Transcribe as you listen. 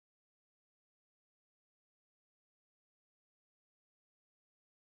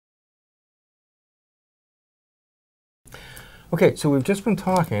Okay, so we've just been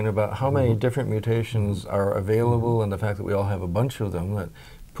talking about how many different mutations are available and the fact that we all have a bunch of them that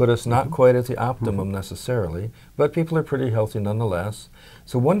put us not quite at the optimum necessarily, but people are pretty healthy nonetheless.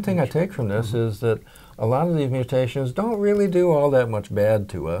 So one thing I take from this is that a lot of these mutations don't really do all that much bad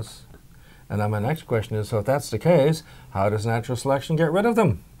to us. And then my next question is, so if that's the case, how does natural selection get rid of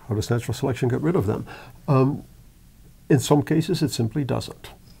them? How does natural selection get rid of them? In some cases, it simply doesn't,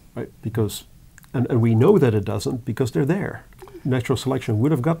 right? Because, and we know that it doesn't because they're there. Natural selection would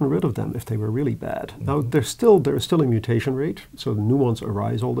have gotten rid of them if they were really bad. Now, there is still a mutation rate, so the new ones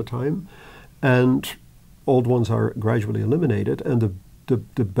arise all the time, and old ones are gradually eliminated. And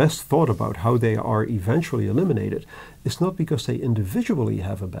the best thought about how they are eventually eliminated is not because they individually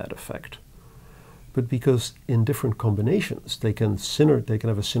have a bad effect, but because in different combinations they can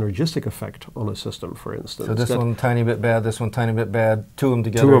have a synergistic effect on a system, for instance. So this one tiny bit bad, this one tiny bit bad, two of them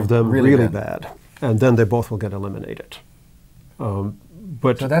together, two of them really bad. And then they both will get eliminated. So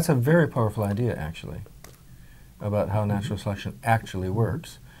that's a very powerful idea, actually, about how natural selection actually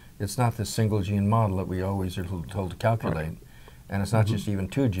works. It's not this single gene model that we always are told to calculate. Right. And it's not just even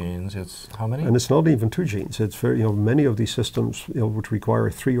two genes, it's how many? And it's not even two genes. It's very, many of these systems would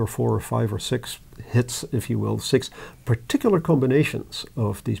require 3 or 4 or 5 or 6 hits, if you will, 6 particular combinations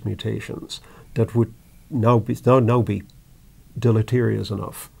of these mutations that would now be deleterious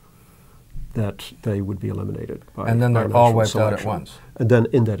enough that they would be eliminated by and then they're all wiped out at once. And then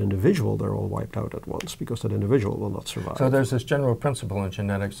in that individual, they're all wiped out at once because that individual will not survive. So there's this general principle in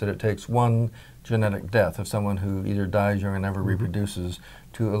genetics that it takes one genetic death of someone who either dies young and never reproduces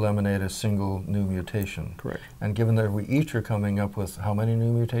to eliminate a single new mutation. Correct. And given that we each are coming up with how many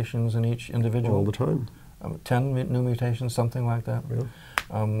new mutations in each individual? All the time. 10 new mutations, something like that?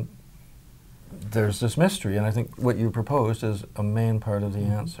 Yeah. There's this mystery, and I think what you proposed is a main part of the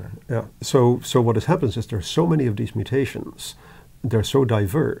answer. Yeah. So what happens is there's so many of these mutations, they're so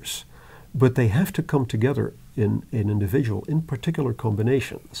diverse, but they have to come together in an individual in particular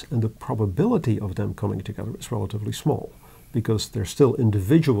combinations, and the probability of them coming together is relatively small because they're still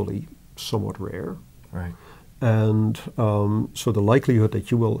individually somewhat rare. Right. And so the likelihood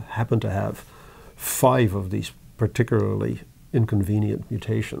that you will happen to have 5 of these particularly inconvenient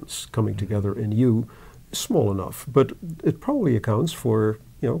mutations coming together in you is small enough, but it probably accounts for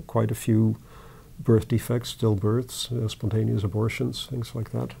quite a few birth defects, stillbirths, spontaneous abortions, things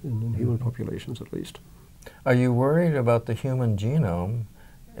like that in human populations at least. Are you worried about the human genome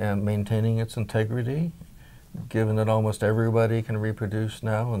and maintaining its integrity, given that almost everybody can reproduce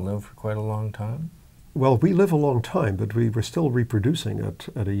now and live for quite a long time? Well, we live a long time, but we're still reproducing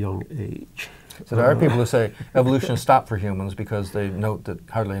at a young age. So there are people who say evolution stopped for humans because they note that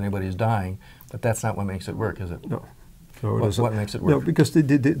hardly anybody's dying, but that's not what makes it work, is it? No. What makes it work? No, because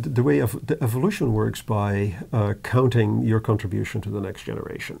the way the evolution works by counting your contribution to the next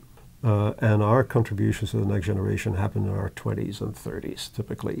generation. And our contributions to the next generation happen in our 20s and 30s,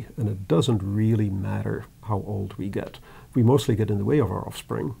 typically. And it doesn't really matter how old we get. We mostly get in the way of our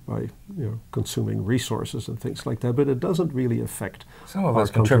offspring by consuming resources and things like that, but it doesn't really affect Some of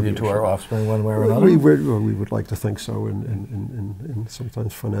us contribute to our offspring one way or another. We would like to think so in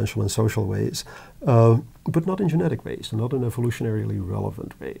sometimes financial and social ways, but not in genetic ways, and not in evolutionarily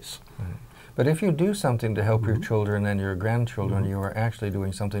relevant ways. Right. But if you do something to help your children and your grandchildren, you are actually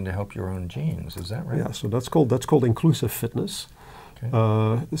doing something to help your own genes. Is that right? Yeah. So that's called inclusive fitness.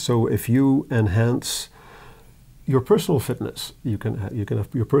 Okay. So if you enhance your personal fitness, you can have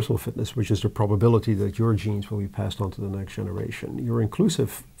your personal fitness, which is the probability that your genes will be passed on to the next generation. Your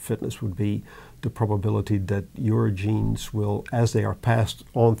inclusive fitness would be the probability that your genes will, as they are passed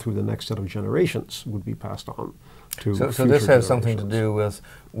on through the next set of generations, would be passed on to future So this has something to generations. do with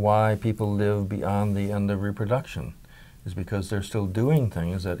why people live beyond the end of reproduction, is because they're still doing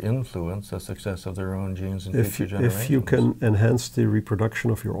things that influence the success of their own genes in future generations. If you can enhance the reproduction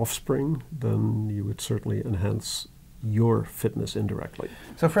of your offspring, then you would certainly enhance your fitness indirectly.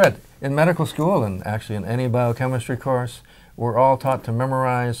 So Fred, in medical school and actually in any biochemistry course, we're all taught to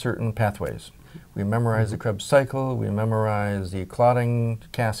memorize certain pathways. We memorize the Krebs cycle, we memorize the clotting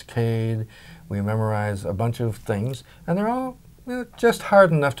cascade, we memorize a bunch of things, and they're all just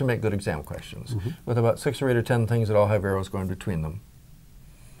hard enough to make good exam questions, with about 6 or 8 or 10 things that all have arrows going between them.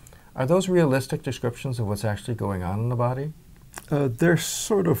 Are those realistic descriptions of what's actually going on in the body? They're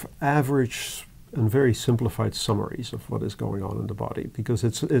sort of average and very simplified summaries of what is going on in the body, because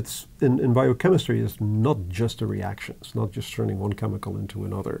it's in biochemistry, it's not just a reaction, it's not just turning one chemical into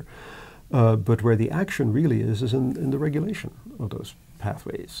another, but where the action really is in the regulation of those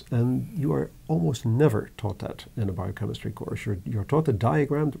pathways. And you are almost never taught that in a biochemistry course. You're taught the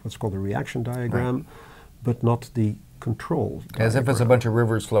diagram, what's called a reaction diagram, but not the control As if it's a diagram. bunch of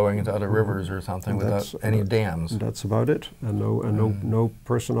rivers flowing into other rivers or something without any dams. That's about it, and no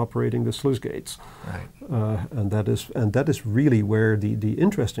person operating the sluice gates. Right. And that is really where the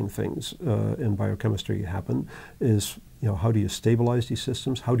interesting things in biochemistry happen. Is how do you stabilize these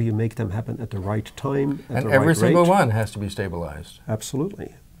systems? How do you make them happen at the right time? At And the every right single rate? one has to be stabilized.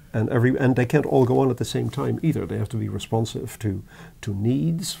 Absolutely. And they can't all go on at the same time either. They have to be responsive to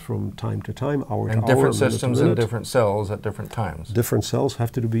needs from time to time, hour to hour, And different minute to systems and minute. different cells at different times. Different cells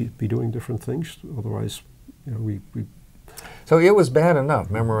have to be doing different things. Otherwise, we So it was bad enough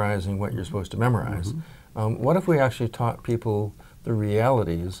memorizing what you're supposed to memorize. What if we actually taught people the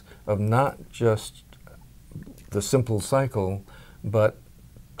realities of not just the simple cycle, but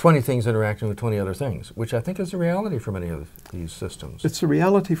 20 things interacting with 20 other things, which I think is a reality for many of these systems. It's a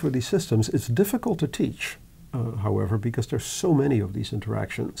reality for these systems. It's difficult to teach, however, because there's so many of these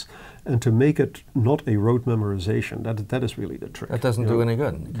interactions. And to make it not a rote memorization, that is really the trick. That doesn't do any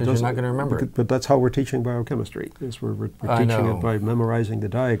good, because you're not going to remember it. But that's how we're teaching biochemistry, is we're teaching it by memorizing the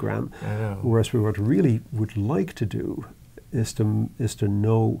diagram. I know. Whereas what we really would like to do is to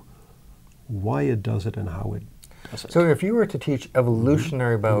know why it does it and how it does it. So if you were to teach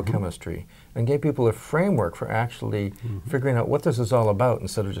evolutionary biochemistry and gave people a framework for actually figuring out what this is all about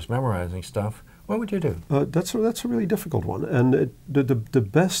instead of just memorizing stuff, what would you do? That's a really difficult one. And the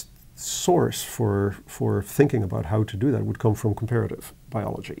best source for thinking about how to do that would come from comparative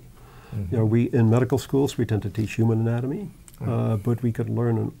biology. We in medical schools we tend to teach human anatomy, but we could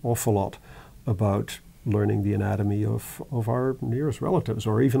learn an awful lot about learning the anatomy of our nearest relatives,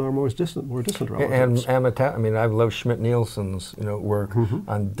 or even our more distant relatives. And I mean, I've loved Schmidt-Nielsen's work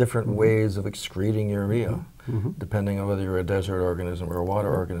on different ways of excreting urea, depending on whether you're a desert organism or a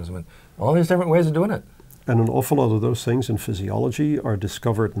water organism, and all these different ways of doing it. And an awful lot of those things in physiology are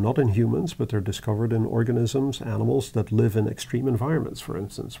discovered not in humans, but they're discovered in organisms, animals that live in extreme environments, for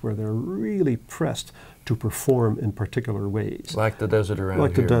instance, where they're really pressed to perform in particular ways. Like the desert around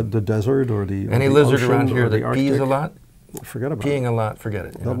like here. Like the desert or the Any the lizard ocean around here or the that pees Arctic. a lot? Forget about Peeing it. a lot, forget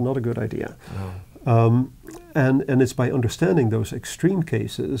it. Not a good idea. No. And it's by understanding those extreme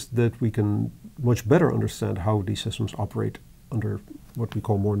cases that we can much better understand how these systems operate under what we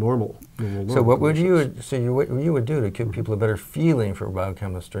call more normal. So what would what you would do to give people a better feeling for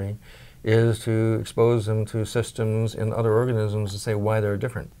biochemistry is to expose them to systems in other organisms and say why they're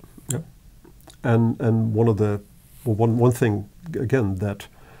different. Yeah. And one thing again that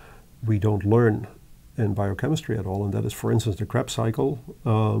we don't learn in biochemistry at all, and that is, for instance, the Krebs cycle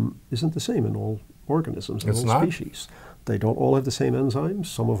isn't the same in all organisms, in all species. They don't all have the same enzymes.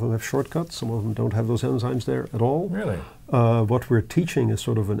 Some of them have shortcuts. Some of them don't have those enzymes there at all. Really? What we're teaching is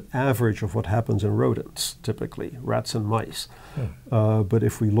sort of an average of what happens in rodents, typically, rats and mice. But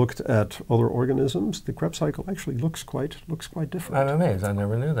if we looked at other organisms, the Krebs cycle actually looks quite different. I'm amazed. I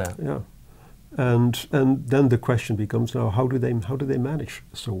never knew that. Yeah. And then the question becomes now, how do they manage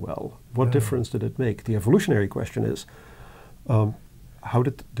so well? What difference did it make? The evolutionary question is, how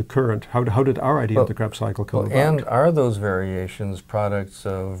did our idea of the Krebs cycle come about? And are those variations products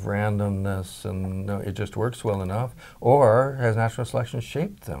of randomness and it just works well enough, or has natural selection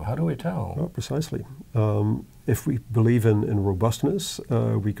shaped them? How do we tell? Well, precisely. If we believe in robustness,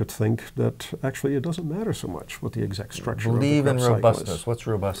 we could think that actually it doesn't matter so much what the exact structure of the Krebs cycle is. Robustness. What's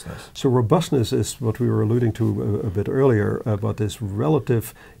robustness? So robustness is what we were alluding to a bit earlier about this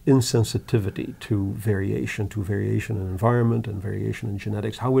relative insensitivity to variation in environment and variation in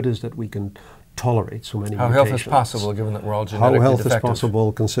genetics, how it is that we can tolerate so many mutations. How health is possible given that we're all genetically defective. How health defective. is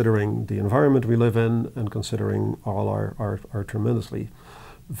possible considering the environment we live in and considering all our tremendously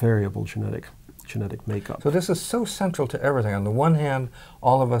variable genetic makeup. So this is so central to everything. On the one hand,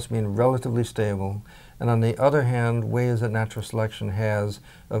 all of us being relatively stable, and on the other hand, ways that natural selection has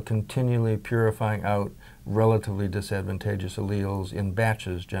of continually purifying out relatively disadvantageous alleles in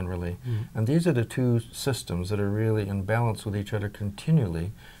batches generally. And these are the two systems that are really in balance with each other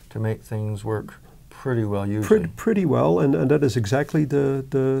continually to make things work pretty well usually. Pretty well, and that is exactly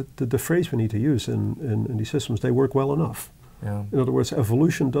the phrase we need to use in these systems. They work well enough. Yeah. In other words,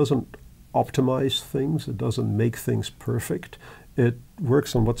 evolution doesn't optimize things, it doesn't make things perfect. It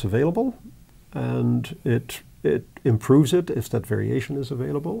works on what's available, and it improves it if that variation is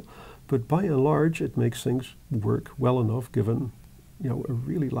available. But by and large, it makes things work well enough given, a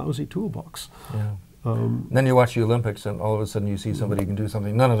really lousy toolbox. Yeah. Then you watch the Olympics, and all of a sudden you see somebody who can do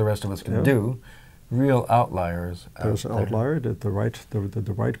something none of the rest of us can do. Real outliers. There's an outlier, the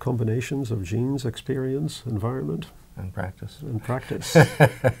right combinations of genes, experience, environment. And practice. And practice.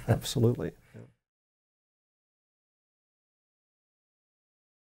 Absolutely.